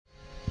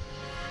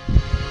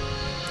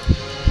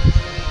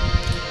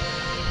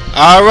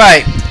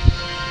Alright.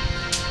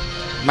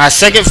 My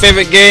second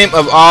favorite game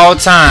of all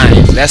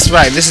time. That's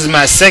right. This is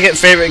my second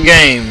favorite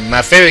game.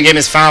 My favorite game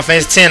is Final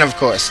Fantasy X, of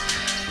course.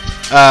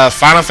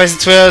 Final Fantasy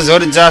 12,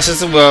 Zodiac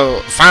system.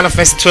 Well, Final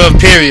Fantasy 12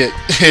 period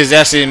is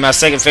actually my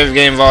second favorite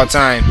game of all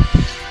time.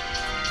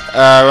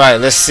 Alright,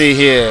 let's see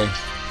here.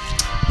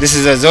 This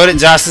is a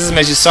Zodiac system.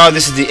 As you saw,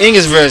 this is the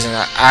English version.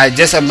 I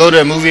just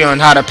uploaded a movie on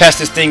how to pass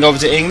this thing over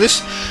to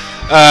English.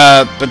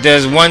 But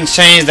there's one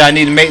change that I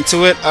need to make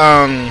to it.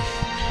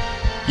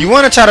 You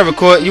want to try to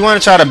record. You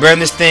want to try to burn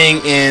this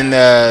thing in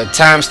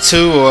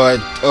 ×2 or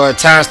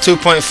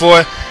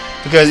 ×2.4,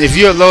 because if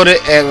you upload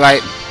it at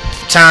like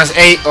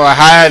 ×8 or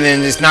higher,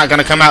 then it's not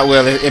gonna come out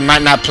well. It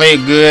might not play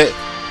good.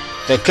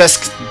 The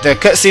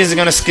cutscenes are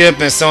gonna skip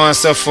and so on and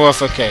so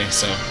forth. Okay,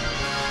 so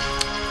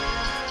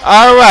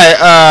alright,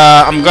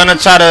 I'm gonna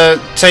try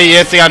to tell you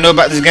everything I know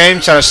about this game.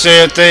 Try to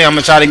share everything. I'm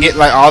gonna try to get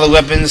like all the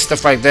weapons,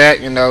 stuff like that.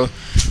 You know.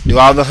 Do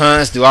all the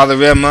hunts, do all the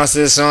real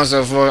monsters, so on and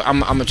so forth.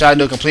 I'm gonna try to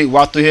do a complete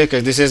walkthrough here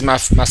because this is my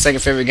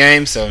second favorite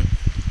game. So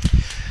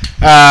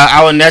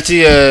I will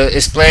naturally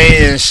explain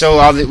and show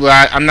all the.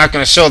 Well, I'm not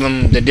gonna show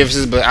them the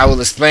differences, but I will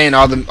explain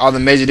all the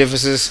major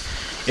differences.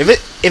 If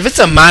it's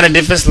a minor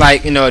difference,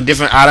 like a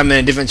different item and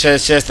a different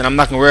treasure chest, then I'm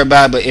not gonna worry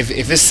about it. But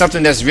if it's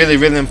something that's really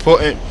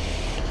important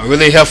or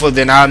really helpful,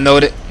 then I'll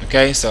note it.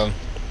 Okay, so.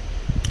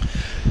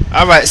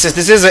 Alright, since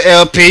this is an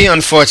LP,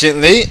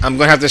 unfortunately, I'm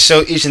going to have to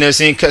show each and every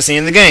single cutscene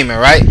in the game,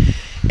 alright?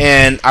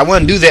 And I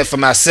want to do that for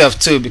myself,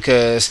 too,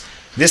 because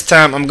this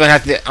time I'm going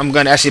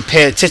to actually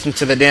pay attention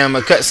to the damn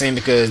cutscene,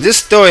 because this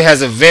story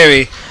has a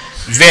very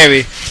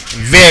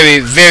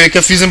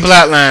confusing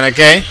plotline,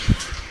 okay?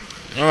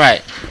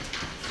 Alright.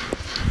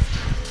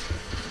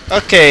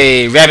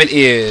 Okay, rabbit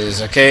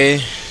ears, okay?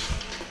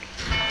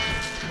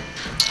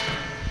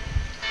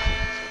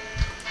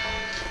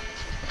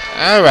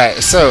 Alright,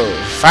 so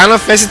Final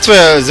Fantasy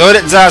 12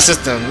 Zodiac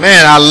system.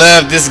 Man, I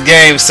love this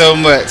game so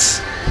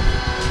much.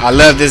 I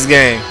love this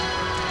game.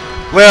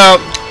 Well,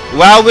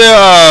 while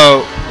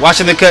we're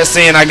watching the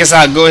cutscene, I guess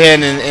I'll go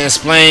ahead and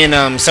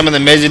explain some of the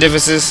major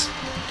differences.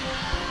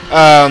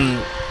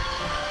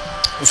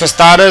 For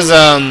starters,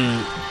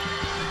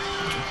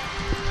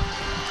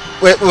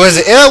 was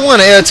it L1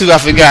 or L2? I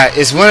forgot.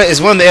 It's one of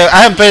the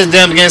I haven't played the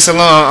damn game so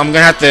long. I'm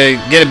gonna have to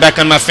get it back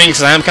on my fingers,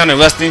 so I am kind of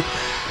rusty.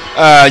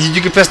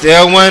 You can press the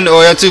L1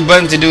 or L2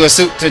 button to do a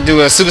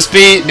super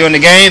speed during the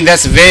game.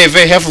 That's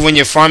very helpful when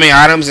you're farming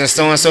items and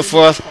so on and so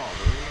forth.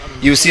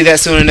 You'll see that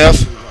soon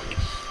enough.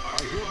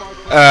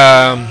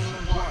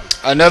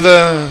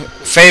 Another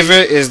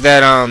favorite is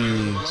that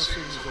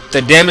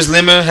the damage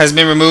limit has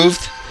been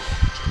removed.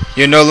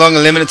 You're no longer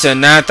limited to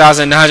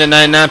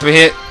 9,999 per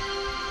hit.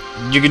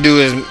 You can do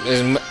as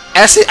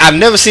actually, I've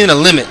never seen a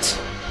limit.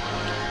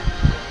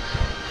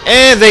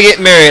 And they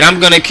get married. I'm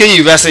gonna kill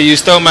you, Ressa. You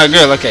stole my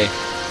girl. Okay.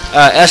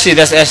 Actually,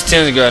 that's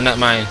S10's girl, not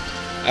mine.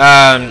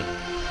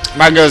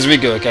 My girl's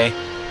Rico, okay?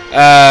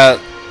 I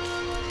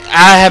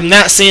have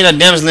not seen a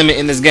damage limit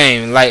in this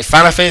game. Like,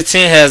 Final Fantasy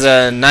X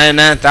has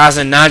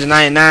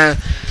 99,999.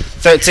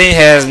 13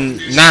 has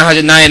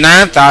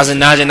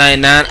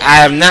 999,999. I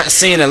have not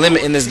seen a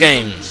limit in this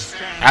game.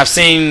 I've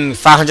seen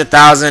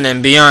 500,000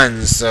 and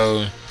beyond,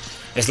 so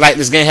it's like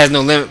this game has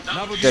no limit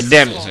to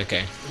damage,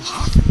 okay?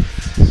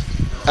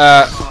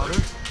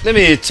 Let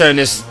me turn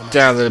this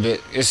down a little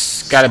bit.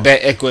 It's got a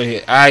bad echo in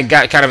here. I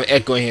got kind of an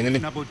echo in here.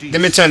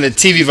 Let me turn the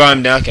TV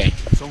volume down. Okay.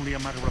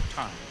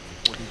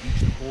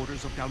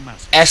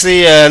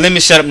 Actually, let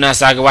me shut up now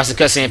so I can watch the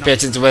cutscene and pay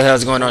attention to what the hell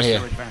is going on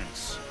here.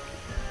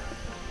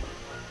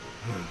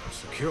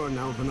 Secure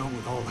Nalbina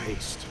with all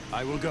haste.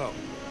 I will go.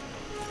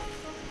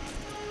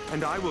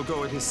 And I will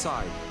go at his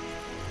side.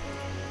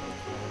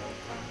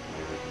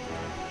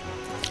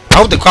 I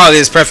hope the quality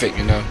is perfect,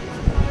 you know.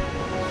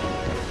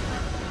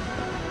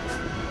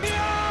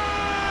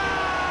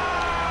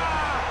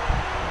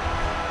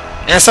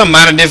 And some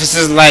minor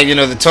differences, like the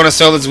Tona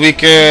Soul is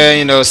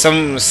weaker.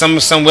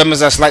 Some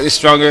weapons are slightly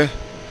stronger.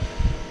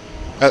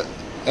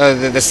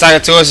 The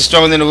Sagittarius is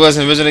stronger than it was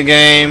in the original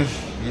game.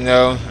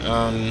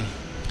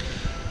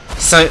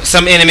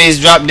 Some enemies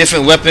drop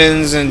different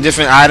weapons and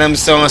different items,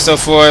 so on and so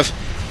forth.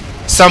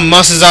 Some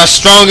monsters are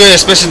stronger,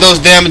 especially those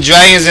damn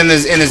dragons in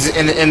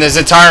the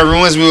Zatara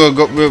ruins. We'll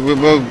go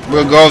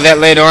over that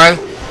later on.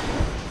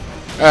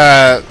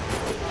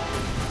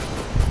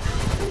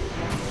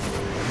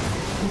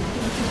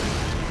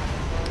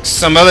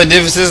 Some other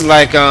differences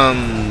like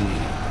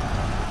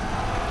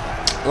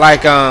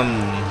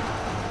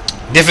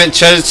different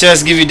treasure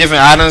chests give you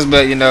different items,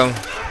 but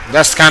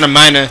that's kind of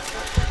minor,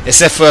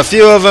 except for a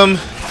few of them.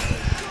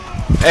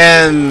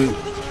 And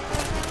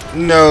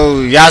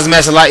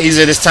Yasmat's a lot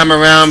easier this time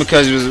around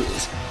because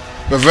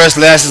reverse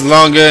lasts is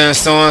longer and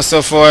so on and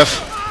so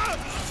forth.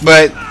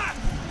 But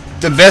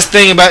the best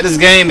thing about this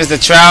game is the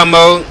trial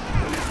mode.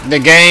 The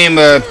game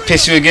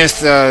pits you against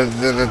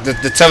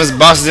the toughest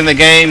bosses in the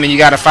game, and you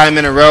gotta fight them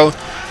in a row.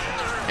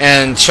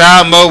 And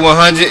trial mode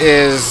 100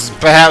 is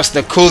perhaps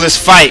the coolest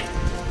fight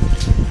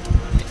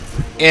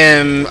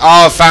in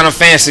all Final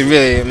Fantasy,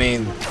 really. I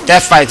mean,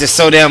 That fight is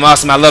so damn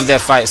awesome. I love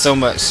that fight so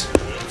much.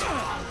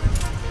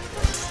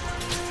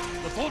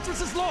 The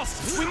fortress is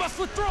lost. We must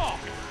withdraw.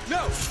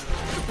 No,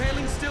 the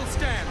paling still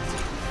stands.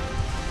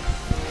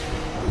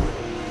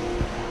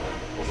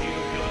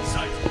 Shield your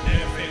sight.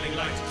 They're failing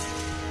light.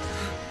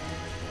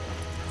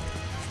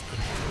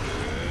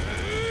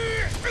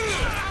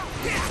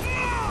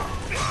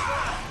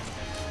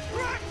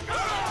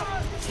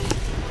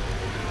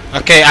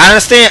 Okay,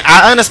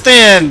 I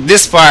understand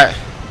this part.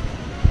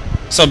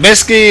 So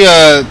basically,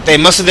 they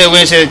mustered their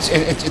way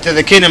into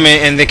the kingdom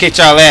and they kicked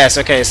y'all ass.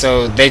 Okay,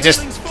 so they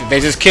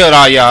just killed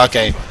all y'all.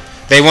 Okay,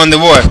 they won the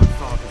war.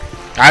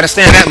 I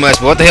understand that much,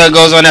 but what the hell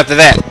goes on after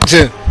that?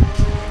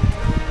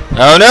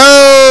 Oh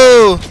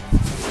no!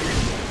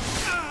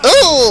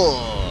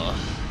 Oh!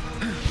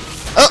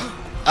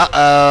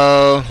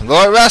 Oh!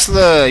 Lord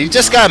Wrestler, you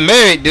just got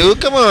married,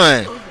 dude. Come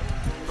on.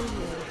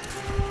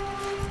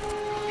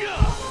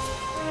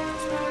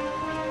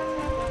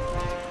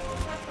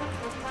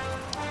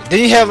 Did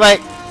you have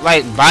like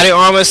body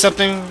armor or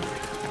something?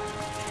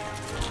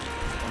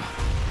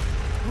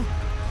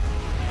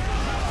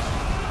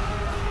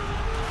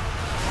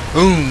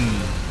 Boom.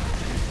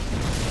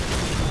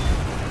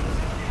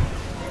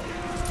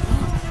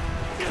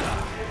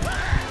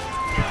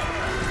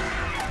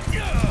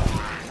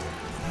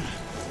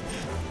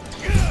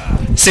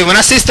 See, when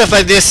I see stuff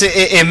like this,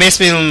 it makes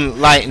me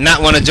like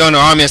not want to join the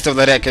army and stuff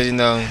like that, cause you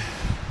know.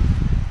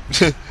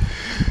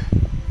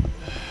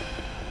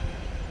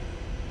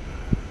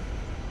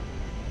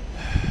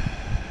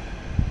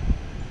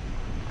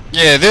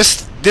 Yeah,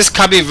 this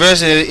copy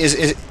version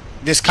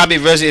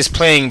is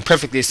playing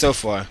perfectly so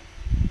far.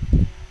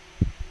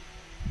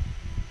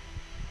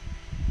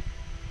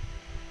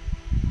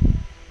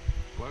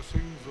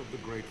 Blessings of the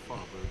Great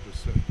Father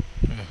descend.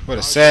 What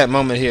a sad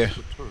moment here.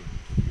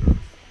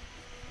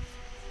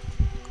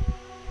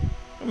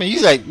 I mean,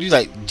 you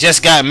like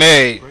just got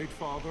married. Great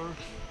Father,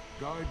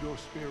 guide your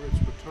spirits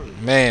return.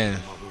 Man.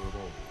 Mother of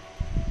all.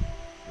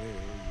 There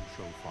you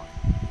shall find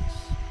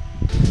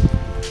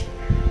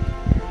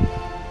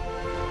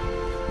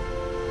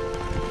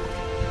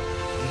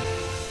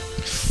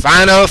peace.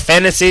 Final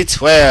Fantasy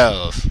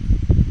 12.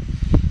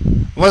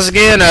 Once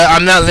again,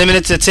 I'm not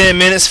limited to 10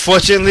 minutes,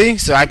 fortunately,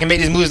 so I can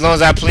make these movies as long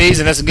as I please,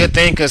 and that's a good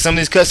thing, because some of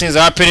these cutscenes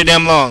are pretty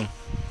damn long.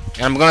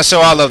 And I'm going to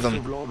show all of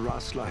them. Lord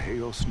Rasla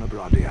Heos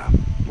Nabradia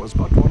was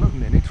but one of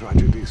many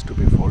tragedies to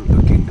befall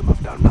the kingdom of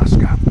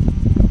Dalmasca.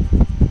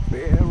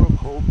 The air of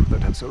hope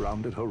that had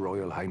surrounded Her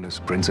Royal Highness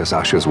Princess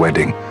Asha's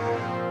wedding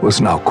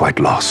was now quite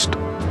lost.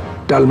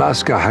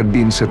 Dalmasca had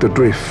been set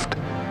adrift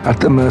at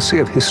the mercy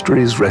of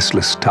history's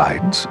restless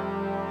tides.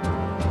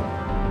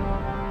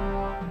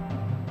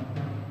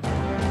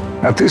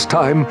 At this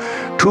time,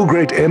 two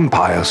great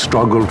empires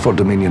struggled for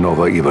dominion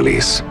over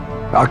Ivalice.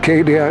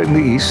 Arcadia in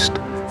the east,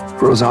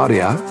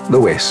 Rosaria the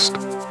west.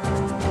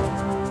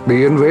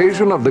 The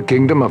invasion of the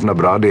kingdom of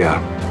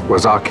Nabradia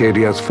was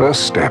Arcadia's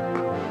first step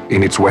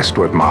in its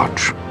westward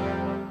march.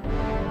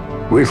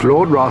 With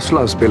Lord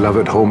Rasla's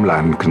beloved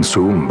homeland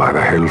consumed by the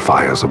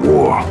hellfires of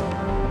war,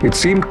 it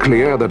seemed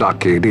clear that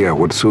Arcadia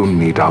would soon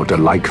mete out a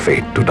like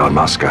fate to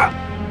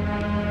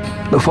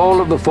Dalmasca. The fall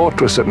of the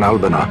fortress at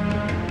Nalbina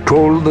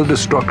told the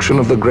destruction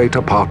of the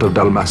greater part of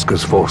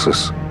Dalmasca's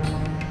forces.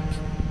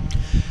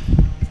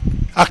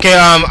 Okay,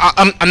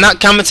 I'm not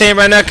commentating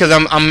right now because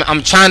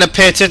I'm trying to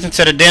pay attention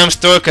to the damn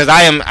story because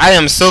I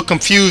am so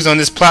confused on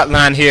this plot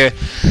line here.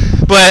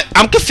 But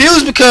I'm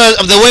confused because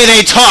of the way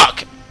they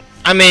talk.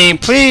 I mean,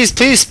 please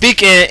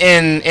speak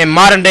in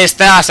modern day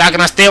style so I can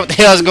understand what the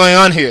hell is going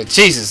on here.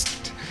 Jesus.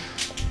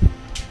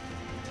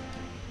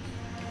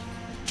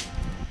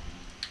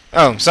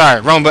 Oh,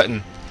 sorry, wrong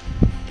button.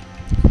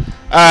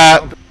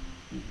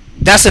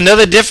 That's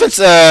another difference.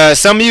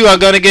 Some of you are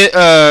gonna get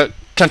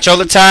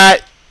controller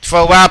tied for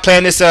a while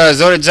playing this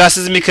Zodiac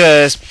Justice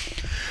because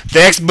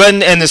the X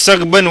button and the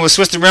circle button was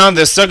switched around.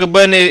 The circle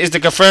button is the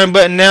confirm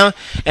button now,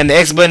 and the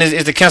X button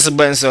is the cancel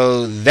button.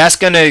 So that's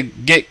gonna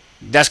be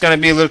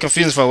a little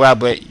confusing for a while,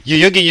 but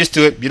you'll get used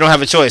to it. You don't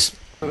have a choice.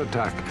 The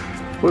attack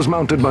was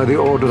mounted by the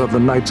order of the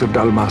Knights of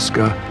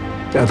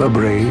Dalmasca, ever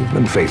brave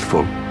and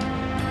faithful.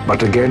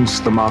 But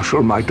against the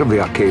martial might of the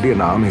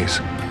Arcadian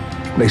armies,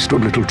 they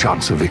stood little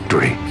chance of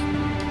victory.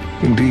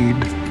 Indeed,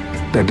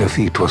 their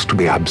defeat was to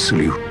be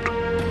absolute.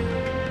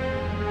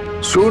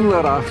 Soon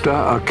thereafter,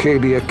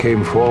 Arcadia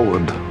came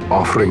forward,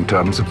 offering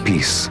terms of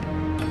peace,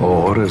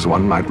 or, as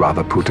one might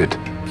rather put it,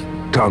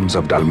 terms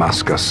of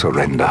Dalmasca's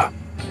surrender.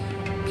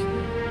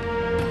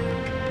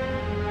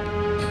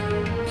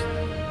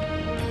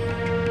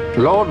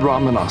 Lord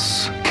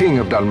Ramenas, King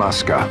of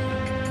Dalmasca,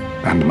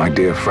 and my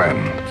dear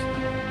friend,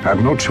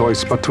 had no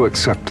choice but to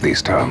accept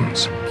these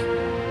terms.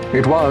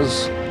 It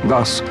was,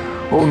 thus,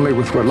 only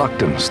with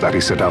reluctance that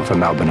he set out for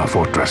Nalbina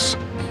Fortress,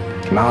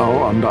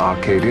 now under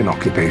Arcadian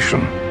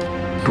occupation,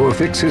 to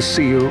affix his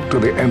seal to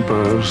the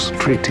Emperor's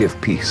Treaty of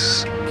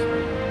Peace.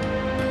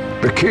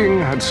 The king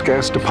had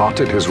scarce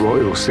departed his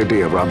royal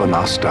city of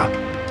Rabanasta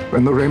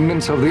when the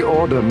remnants of the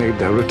Order made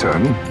their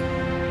return,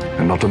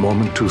 and not a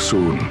moment too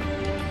soon.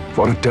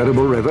 for a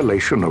terrible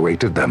revelation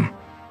awaited them.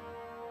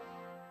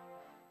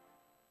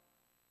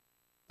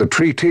 The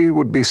treaty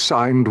would be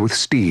signed with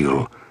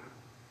steel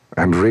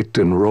and writ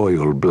in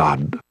royal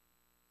blood.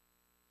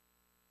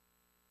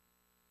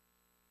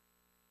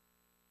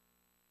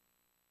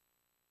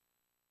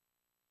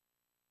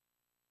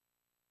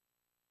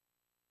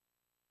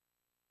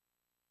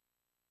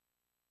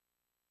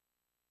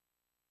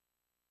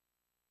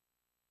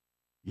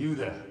 You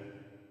there?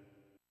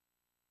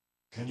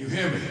 Can you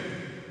hear me?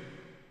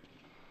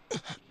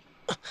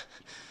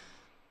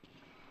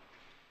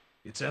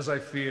 It's as I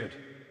feared.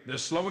 They're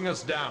slowing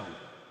us down.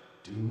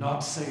 Do not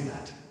say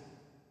that.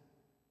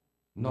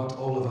 Not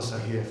all of us are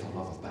here for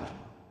love of battle.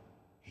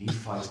 He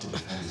fights to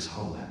defend his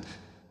homeland.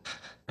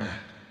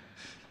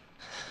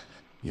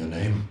 Your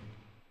name?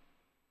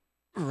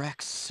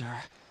 Rex, sir.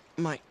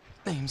 My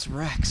name's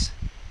Rex.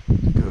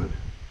 Good.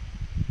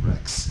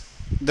 Rex.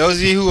 Those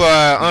of you who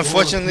are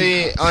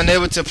unfortunately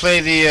unable to play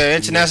the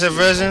international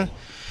version,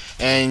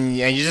 and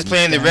you're just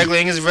playing the regular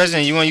English version,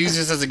 and you want to use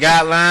this as a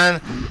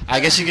guideline, I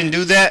guess you can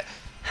do that.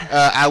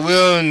 I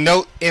will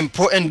note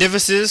important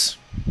differences.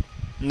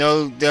 You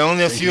know, there are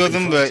only a few of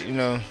them, but you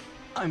know,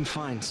 I'm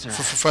fine, sir.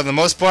 For the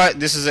most part,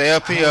 this is an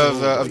LP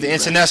of the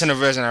international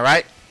version. All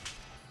right.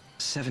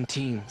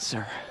 17,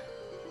 sir.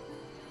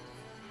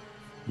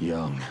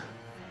 Young.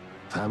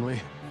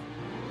 Family?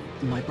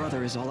 My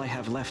brother is all I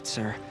have left,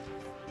 sir.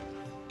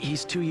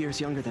 He's 2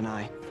 years younger than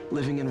I,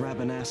 living in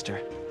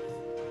Rabanastre.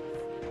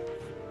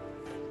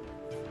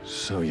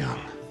 So young.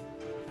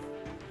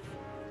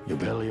 You're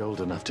barely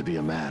old enough to be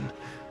a man.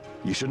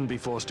 You shouldn't be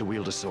forced to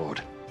wield a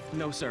sword.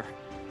 No, sir.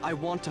 I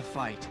want to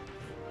fight.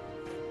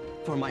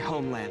 For my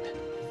homeland.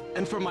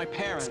 And for my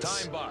parents.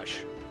 It's time, Bosch.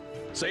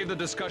 Save the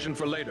discussion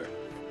for later.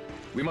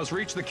 We must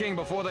reach the king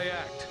before they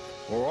act,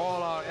 or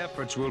all our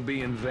efforts will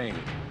be in vain.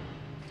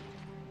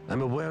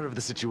 I'm aware of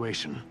the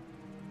situation.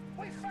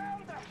 We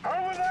found them!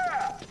 Over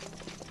there!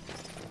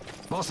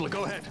 Mossler,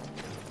 go ahead.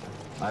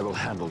 I will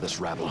handle this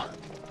rabble.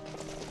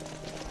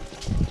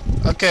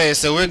 Okay,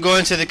 so we're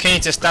going to the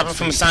king to stop him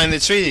from signing the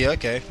treaty.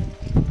 Okay.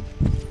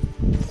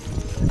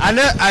 I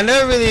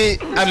never really.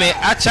 I mean,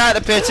 I tried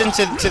to pay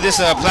attention to this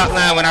plot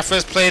line when I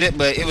first played it,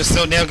 but it was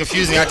so damn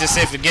confusing. I just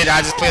said forget it.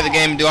 I just play the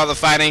game and do all the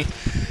fighting.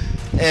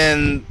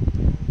 And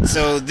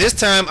so this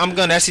time I'm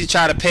gonna actually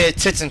try to pay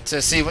attention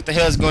to see what the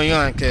hell is going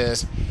on,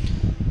 cause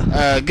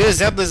good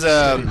example is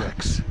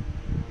Rex.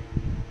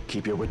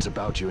 Keep your wits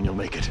about you and you'll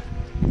make it.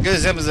 Good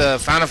example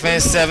is Final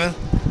Fantasy 7.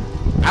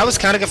 I was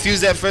kind of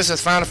confused at first with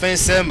Final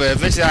Fantasy 7, but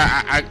eventually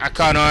I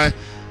caught on.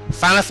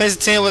 Final Fantasy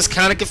 10 was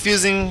kind of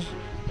confusing,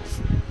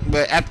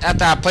 but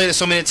after I played it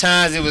so many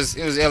times, it was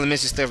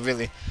elementary stuff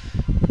really.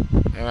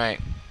 All right.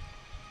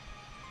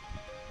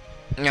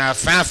 Now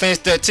Final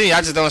Fantasy 13,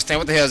 I just don't understand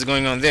what the hell is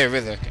going on there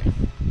really. Okay.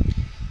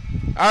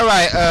 All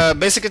right.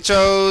 Basic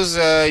controls.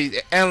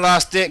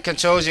 Analog stick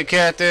controls your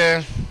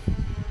character.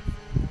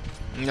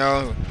 You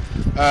know.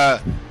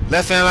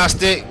 Left analog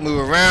stick,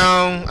 move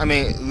around.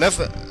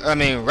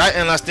 Right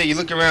analog stick, you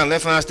look around.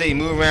 Left analog stick, you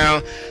move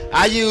around.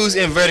 I use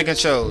inverted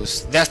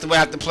controls. That's the way I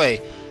have to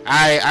play.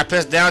 I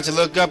press down to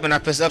look up, and I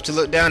press up to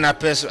look down. And I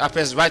press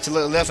right to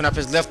look left, and I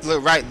press left to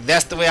look right.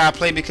 That's the way I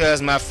play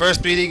because my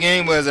first 3D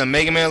game was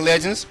Mega Man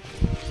Legends,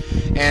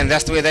 and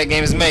that's the way that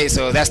game is made.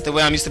 So that's the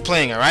way I'm used to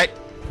playing. All right.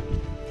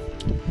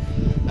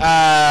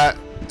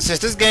 Since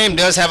this game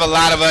does have a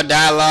lot of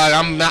dialogue,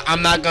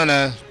 I'm not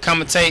gonna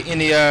commentate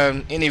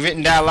any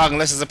written dialogue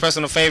unless it's a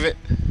personal favorite,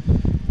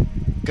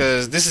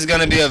 because this is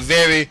gonna be a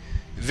very,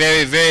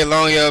 very, very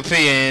long LP,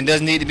 and it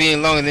doesn't need to be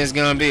any longer than it's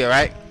gonna be. All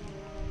right.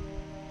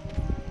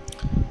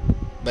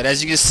 But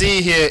as you can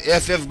see here,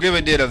 FF Gribber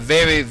did a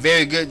very,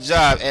 very good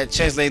job at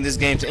translating this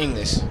game to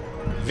English.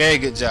 Very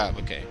good job.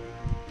 Okay.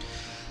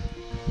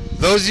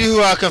 Those of you who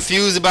are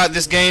confused about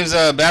this game's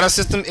battle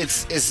system,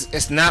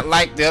 it's not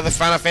like the other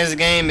Final Fantasy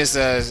game. It's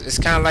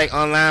kind of like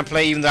online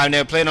play, even though I've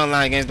never played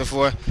online games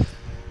before.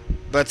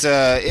 But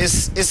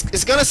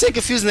it's gonna seem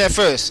confusing at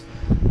first,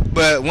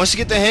 but once you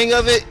get the hang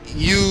of it,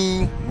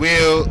 you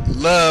will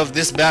love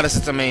this battle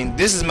system. I mean,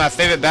 this is my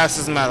favorite battle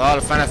system out of all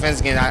the Final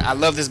Fantasy games. I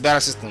love this battle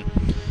system,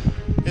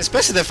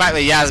 especially the fight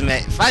with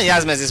Yasmet. Fighting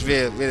Yasmet is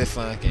really, really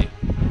fun. Okay.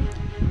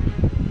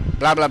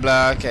 Blah blah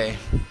blah. Okay.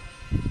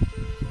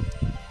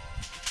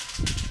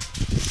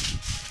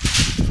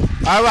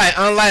 Alright,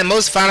 unlike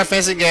most Final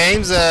Fantasy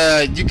games,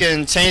 you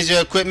can change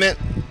your equipment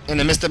in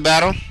the midst of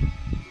battle.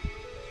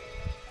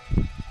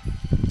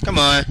 Come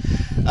on.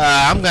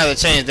 I'm gonna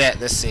change that.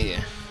 Let's see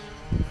here.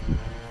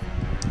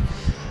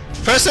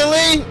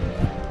 Personally,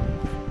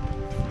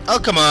 oh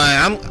come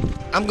on,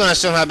 I'm gonna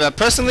show how about.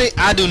 Personally,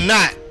 I do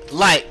not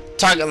like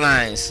target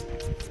lines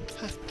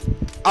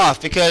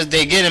off because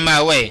they get in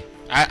my way.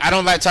 I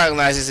don't like target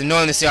lines. It's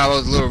annoying to see all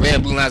those little red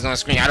and blue lines on the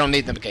screen. I don't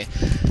need them. Okay.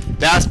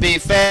 Battle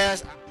speed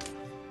fast.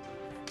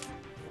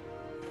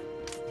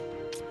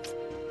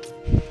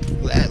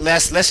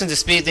 Last lesson to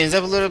speed things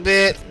up a little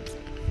bit.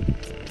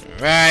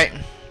 Right.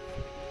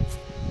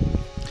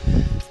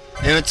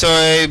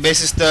 Inventory,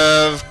 basic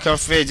stuff,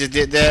 comfort, just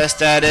did that.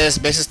 Status,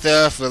 basic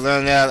stuff. We'll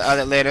learn all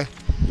that later.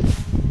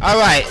 All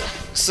right,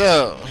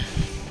 so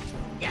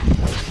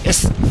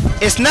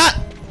it's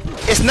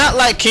not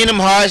like Kingdom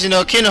Hearts. You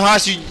know, Kingdom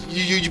Hearts,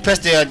 you press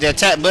the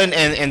attack button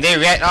and they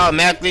react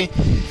automatically.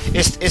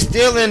 It's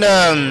still in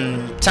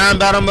time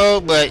battle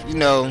mode, but you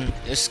know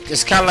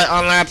it's kind of like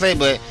online play,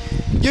 but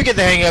you get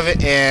the hang of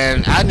it.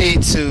 And I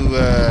need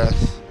to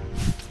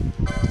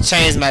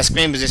change my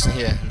screen position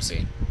here. Let me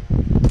see.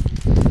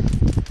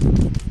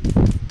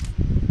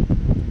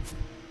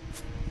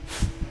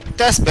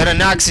 That's better.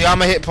 Now I can see all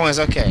my hit points.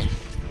 Okay.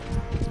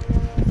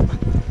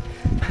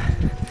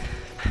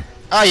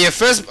 Oh, your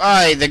first.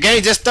 Alright, the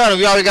game just started.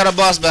 We already got a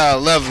boss battle.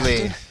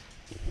 Lovely.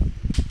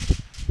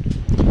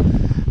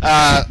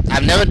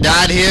 I've never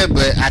died here,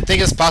 but I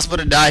think it's possible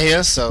to die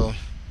here. So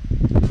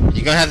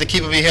you're gonna have to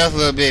keep up your health a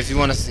little bit if you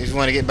want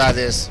to get by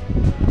this.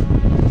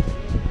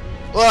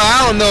 Well,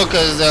 I don't know,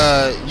 cause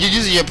you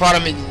usually your part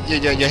of me,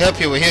 your help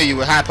here will heal you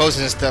with high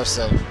potions and stuff.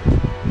 So.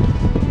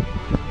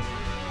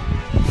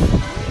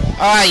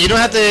 Alright, you don't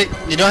have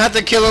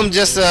to kill him.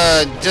 Just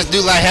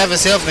do like half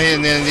his health,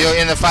 and then you'll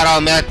end the fight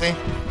automatically.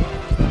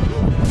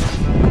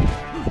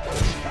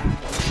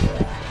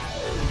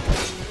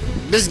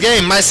 This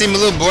game might seem a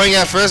little boring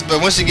at first,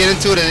 but once you get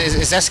into it,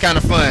 that's kind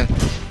of fun.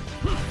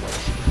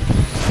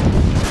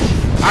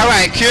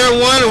 Alright, Cure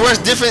 1 works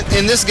different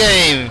in this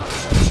game.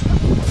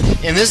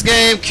 In this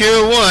game,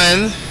 Cure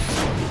 1,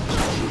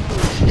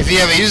 if you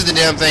ever use the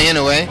damn thing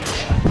anyway,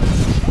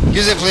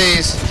 use it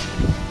please.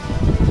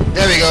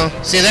 There we go.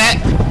 See that?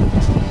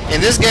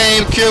 In this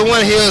game, Cure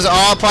 1 heals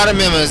all party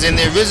members. In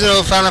the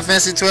original Final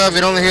Fantasy 12,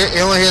 it only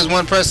heals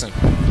one person.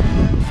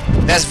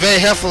 That's very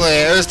helpful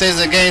at early stages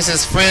of the game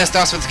since Fran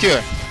starts with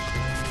Cure.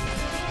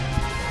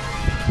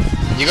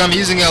 You're gonna be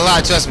using it a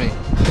lot, trust me.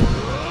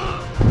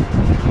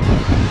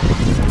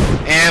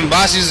 And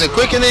boss uses a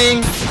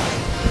quickening,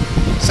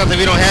 something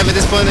we don't have at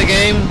this point in the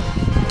game.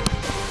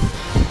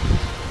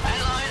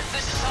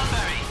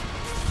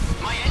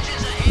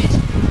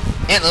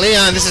 Aunt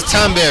Leon, this is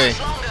Tomberry.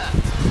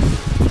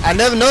 I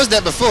never noticed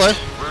that before.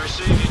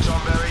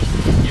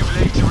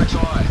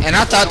 And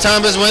I thought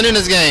Tomberry's winning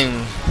this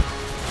game.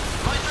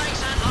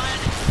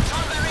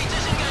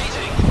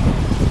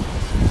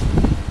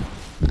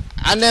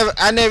 I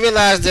never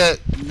realized that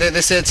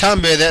they said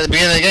Tomberry at the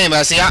beginning of the game.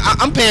 But see,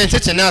 I'm paying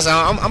attention now, so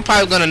I'm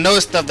probably gonna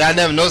notice stuff that I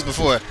never noticed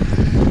before.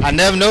 I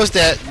never noticed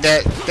that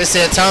they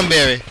said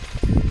Tomberry.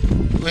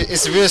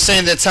 It's a real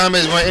shame that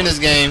Tomberry's weren't in this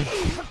game.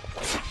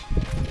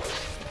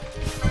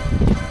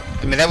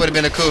 I mean, that would have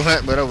been a cool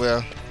hunt, but oh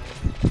well.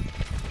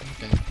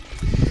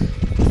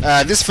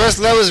 Okay. This first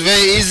level is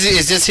very easy.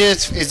 It's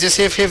just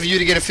here for you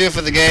to get a feel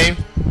for the game.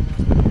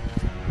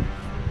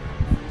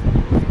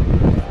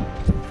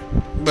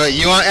 But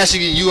you aren't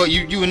actually you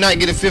will not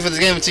get a feel for this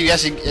game until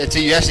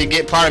you actually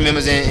get party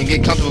members and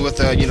get comfortable with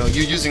you know,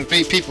 you using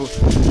 3 people.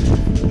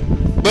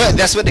 But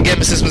that's what the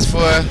gaming system is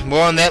for.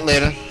 More on that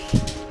later.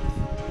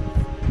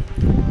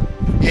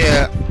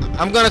 Yeah,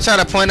 I'm gonna try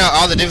to point out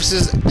all the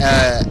differences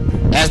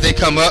as they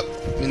come up.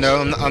 You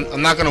know,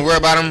 I'm not gonna worry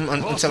about them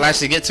until I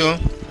actually get to them.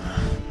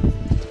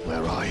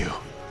 Where are you?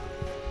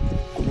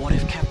 What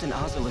if Captain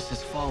Oculus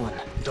has fallen?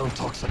 Don't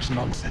talk such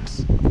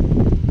nonsense.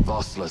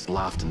 Vossler's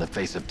laughed in the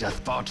face of death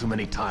far too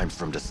many times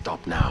for him to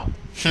stop now.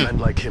 Men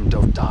like him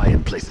don't die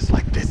in places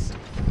like this.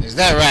 Is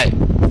that right?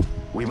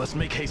 We must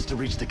make haste to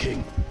reach the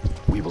king.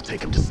 We will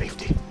take him to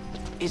safety.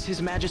 Is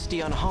His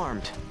Majesty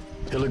unharmed?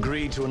 He'll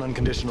agree to an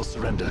unconditional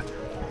surrender.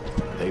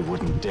 They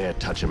wouldn't dare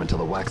touch him until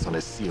the wax on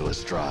his seal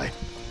is dry.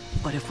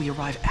 But if we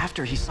arrive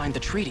after he signed the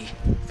treaty...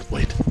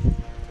 Wait.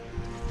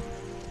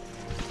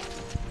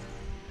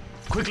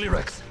 Quickly,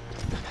 Rex.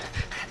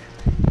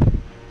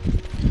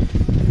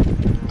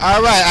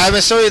 Alright, I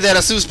will show you that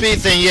a super speed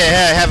thing.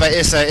 Yeah,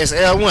 it's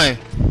L1.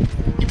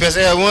 You press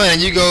L1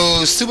 and you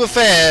go super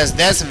fast.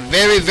 That's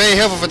very, very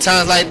helpful for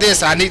times like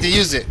this. I need to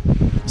use it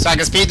so I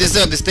can speed this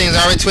up. This thing's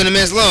already 20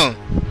 minutes long.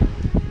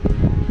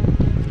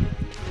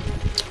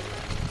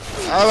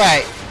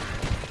 Alright.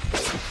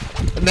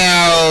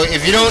 Now,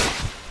 if you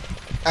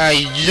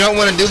don't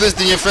want to do this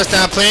in your first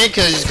time playing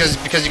because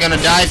you're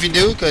gonna die if you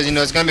do, because you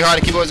know it's gonna be hard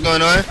to keep what's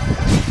going on.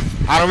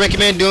 I don't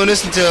recommend doing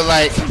this until,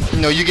 like, you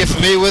know, you get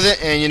familiar with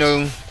it and you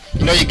know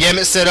your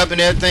gambit set up and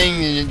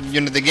everything.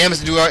 You know the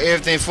gambits do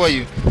everything for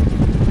you.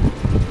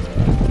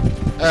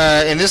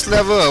 In this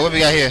level, what we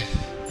got here?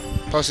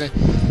 Potion.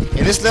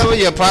 In this level,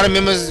 your party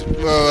members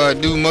will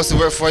do most of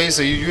the work for you,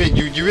 so you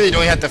really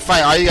don't have to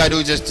fight. All you gotta do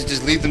is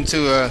just lead them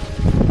to.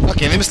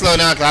 Okay, let me slow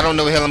down because I don't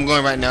know where the hell I'm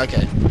going right now.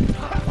 Okay.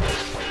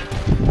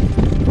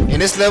 In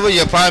this level,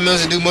 your party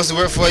members will do most of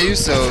the work for you,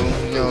 so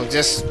you know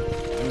just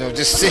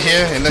sit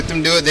here and let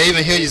them do it. They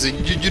even heal you, so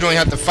you don't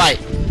have to fight.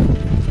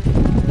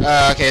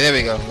 Okay, there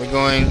we go. We're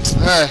going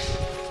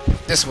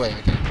this way.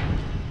 Okay.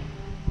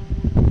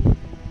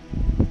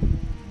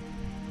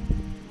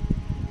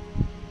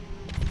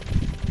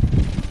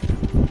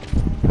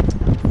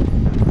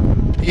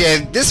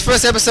 Yeah, this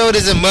first episode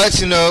isn't much,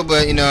 you know,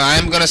 but you know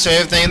I'm gonna show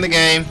everything in the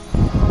game.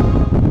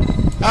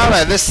 All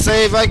right, let's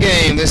save our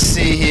game. Let's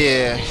see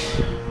here.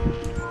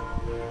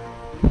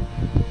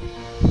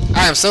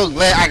 I am so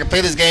glad I can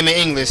play this game in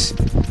English.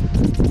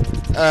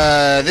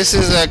 This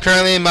is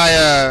currently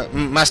my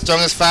my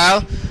strongest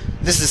file.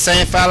 This is the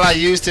same file I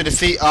used to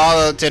defeat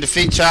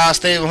Charles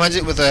State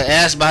 100 with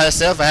Ash by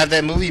herself. I have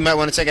that movie. You might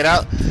want to check it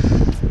out.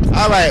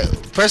 All right.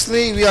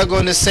 Personally, we are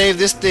going to save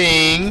this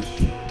thing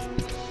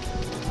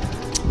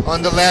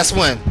on the last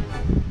one.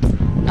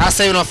 I'll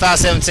save it on file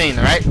 17.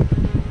 All right.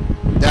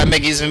 That'll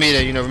make it easy for me to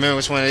remember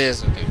which one it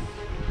is. Okay.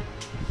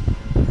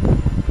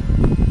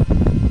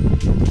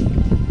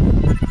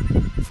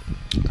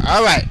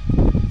 All right.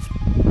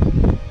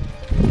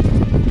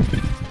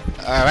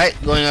 All right.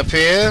 Going up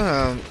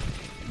here.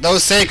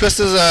 Those same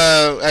crystals,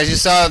 as you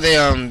saw, they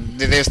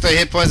restore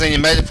hit points and your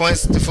magic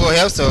points to full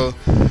health. So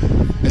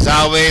it's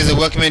always a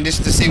welcome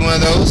addition to see one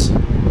of those.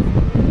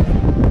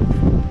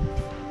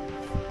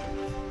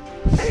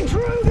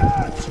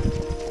 Intruders!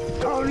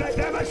 Don't let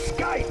them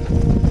escape!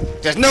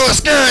 There's no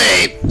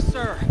escape!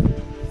 Sir,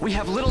 we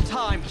have little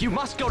time. You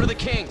must go to the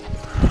king.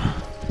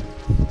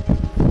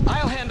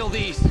 I'll handle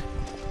these.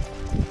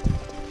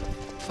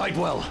 Fight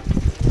well.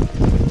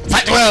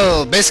 Fight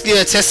well! Basically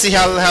a test to see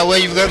how well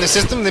you've learned the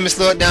system. Let me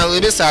slow it down a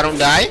little bit so I don't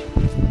die.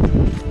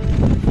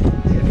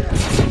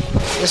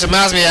 This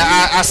reminds me,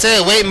 I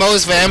said wait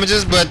modes for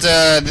amateurs, but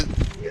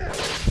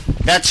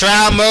that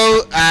trial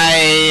mode,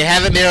 I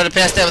haven't been able to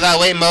pass that without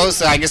wait mode,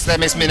 so I guess that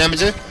makes me an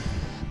amateur.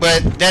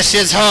 But that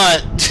shit's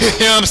hard.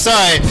 I'm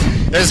sorry.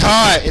 It's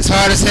hard. It's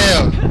hard as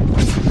hell.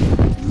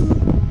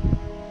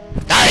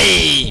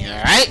 Die!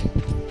 Alright.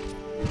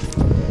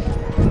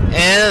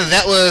 And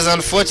that was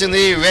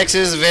unfortunately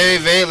Rex's very,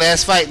 very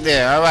last fight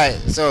there. Alright,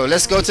 so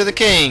let's go to the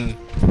king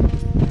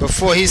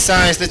before he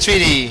signs the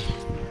treaty.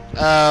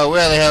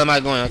 Where the hell am I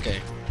going? Okay.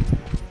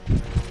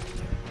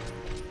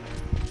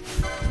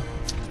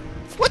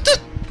 What the?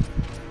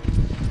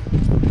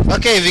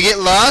 Okay, if you get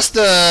lost,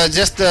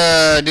 just do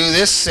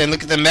this and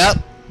look at the map.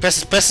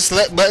 Press the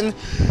select button.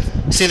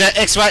 See that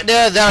X right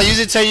there? That'll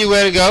usually tell you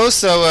where to go.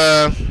 So,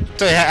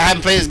 I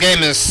haven't played this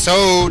game in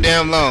so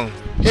damn long.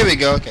 Here we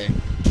go. Okay.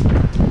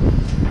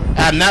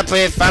 I have not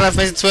played Final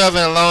Fantasy 12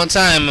 in a long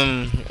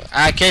time.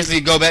 I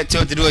occasionally go back to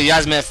it to do a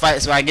Yasmet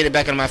fight so I get it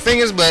back on my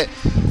fingers, but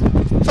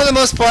for the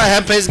most part, I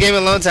haven't played this game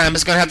in a long time.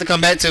 It's gonna have to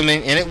come back to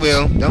me, and it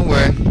will. Don't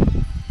worry.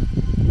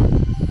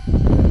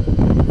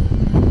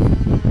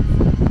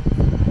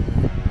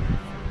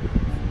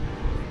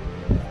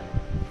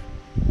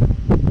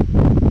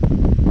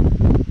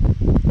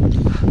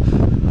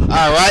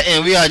 Alright,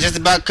 and we are just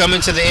about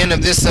coming to the end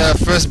of this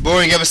first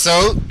boring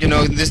episode. You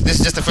know, this is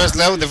just the first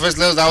level. The first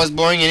level is always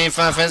boring in any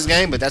Final Fantasy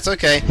game, but that's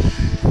okay.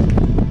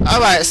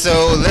 Alright,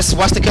 so let's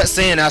watch the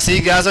cutscene. I'll see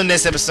you guys on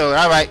this episode.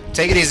 Alright,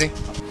 take it easy.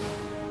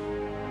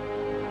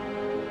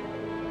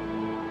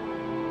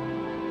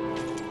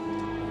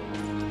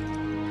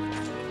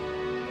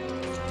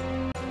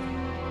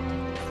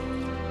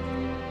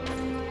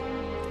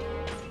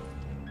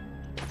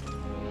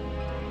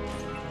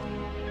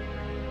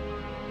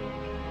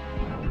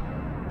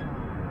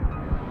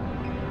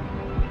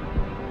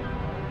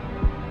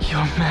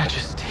 Your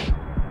Majesty.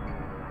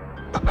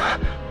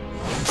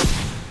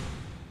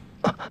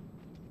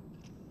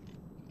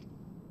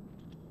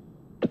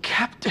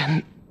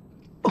 Captain,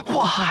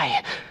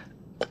 why?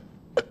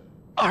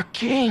 Our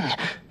king,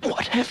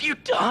 what have you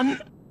done?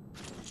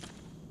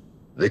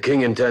 The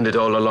king intended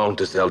all along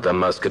to sell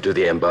Damaska to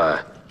the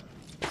Empire.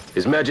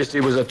 His Majesty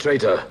was a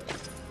traitor.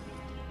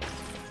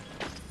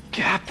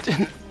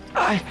 Captain,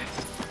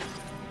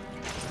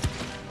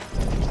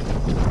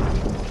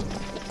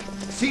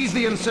 Seize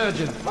the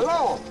insurgent.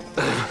 Along!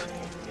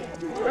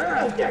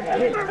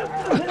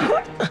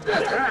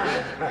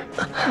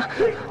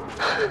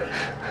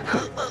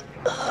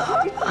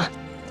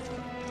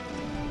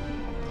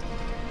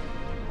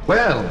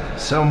 Well,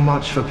 so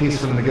much for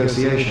peaceful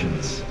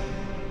negotiations.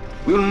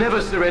 We'll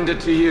never surrender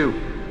to you.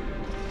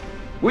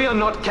 We are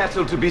not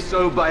cattle to be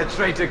sold by a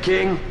traitor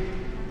king.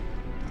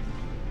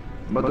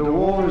 But the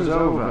war is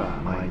over,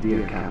 my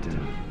dear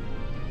captain.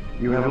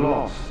 You have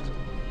lost.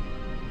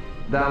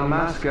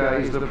 Dalmasca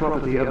is the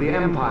property of the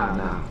Empire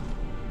now.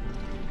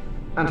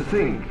 And to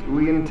think,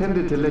 we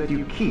intended to let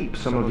you keep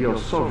some of your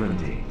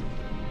sovereignty,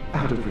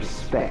 out of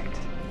respect.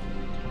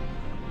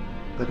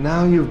 But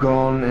now you've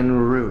gone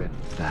and ruined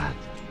that.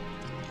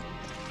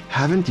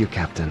 Haven't you,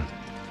 Captain?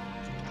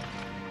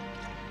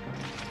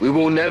 We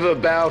will never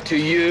bow to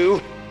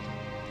you.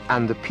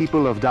 And the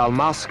people of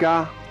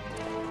Dalmasca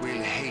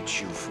We'll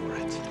hate you for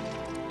it.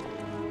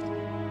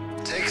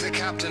 Take the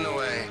captain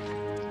away.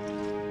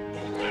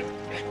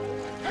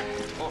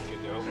 Off you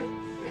go.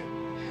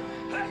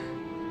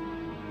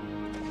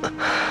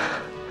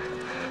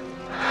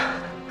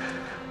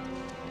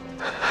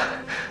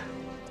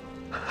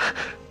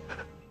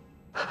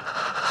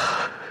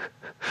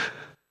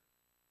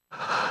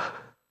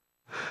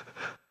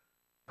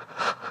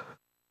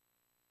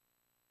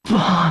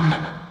 Vaughn.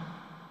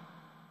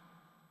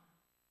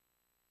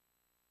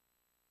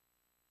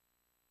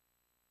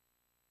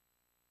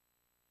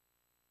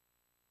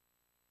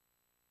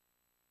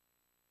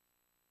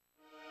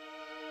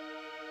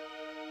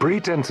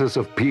 pretenses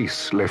of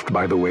peace left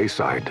by the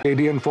wayside,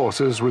 Acadian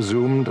forces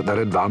resumed their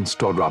advance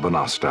toward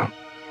Rabanasta.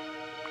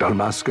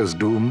 Dalmasca's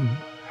doom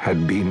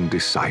had been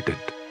decided.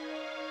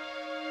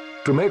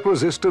 To make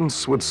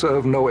resistance would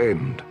serve no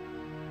end.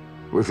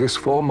 With this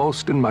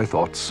foremost in my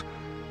thoughts,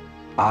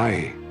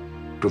 I,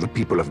 to the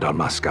people of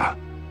Dalmasca.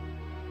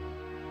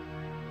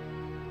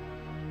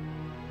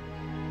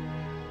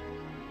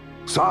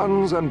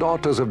 Sons and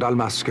daughters of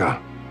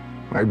Dalmasca,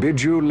 I bid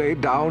you lay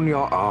down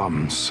your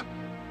arms.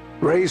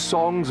 Raise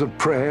songs of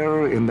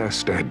prayer in their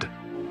stead.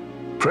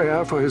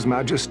 Prayer for His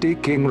Majesty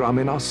King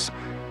Raminas,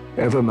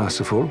 ever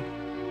merciful,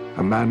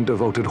 a man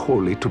devoted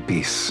wholly to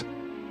peace.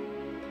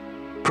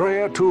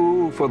 Prayer,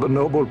 too, for the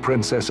noble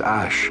Princess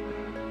Ash,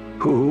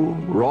 who,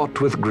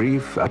 wrought with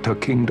grief at her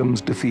kingdom's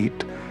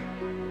defeat,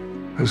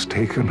 has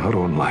taken her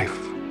own life.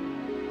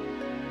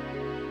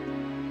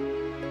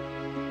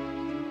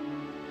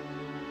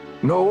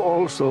 Know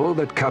also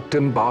that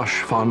Captain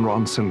Bosch von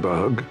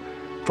Ronsenberg,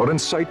 for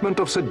incitement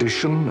of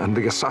sedition and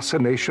the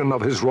assassination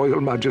of His Royal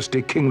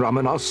Majesty King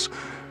Raminas,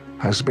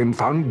 has been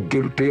found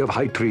guilty of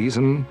high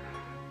treason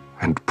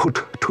and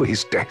put to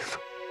his death.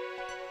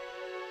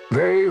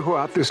 They who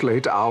at this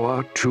late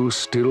hour choose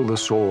still the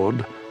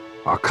sword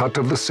are cut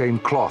of the same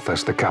cloth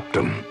as the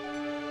captain,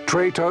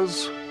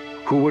 traitors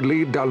who would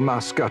lead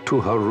Dalmasca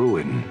to her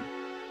ruin.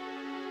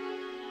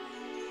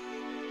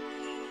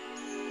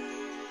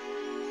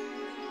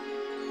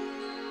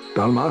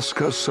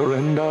 Dalmasca's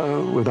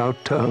surrender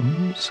without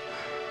terms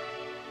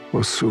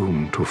was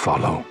soon to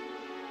follow.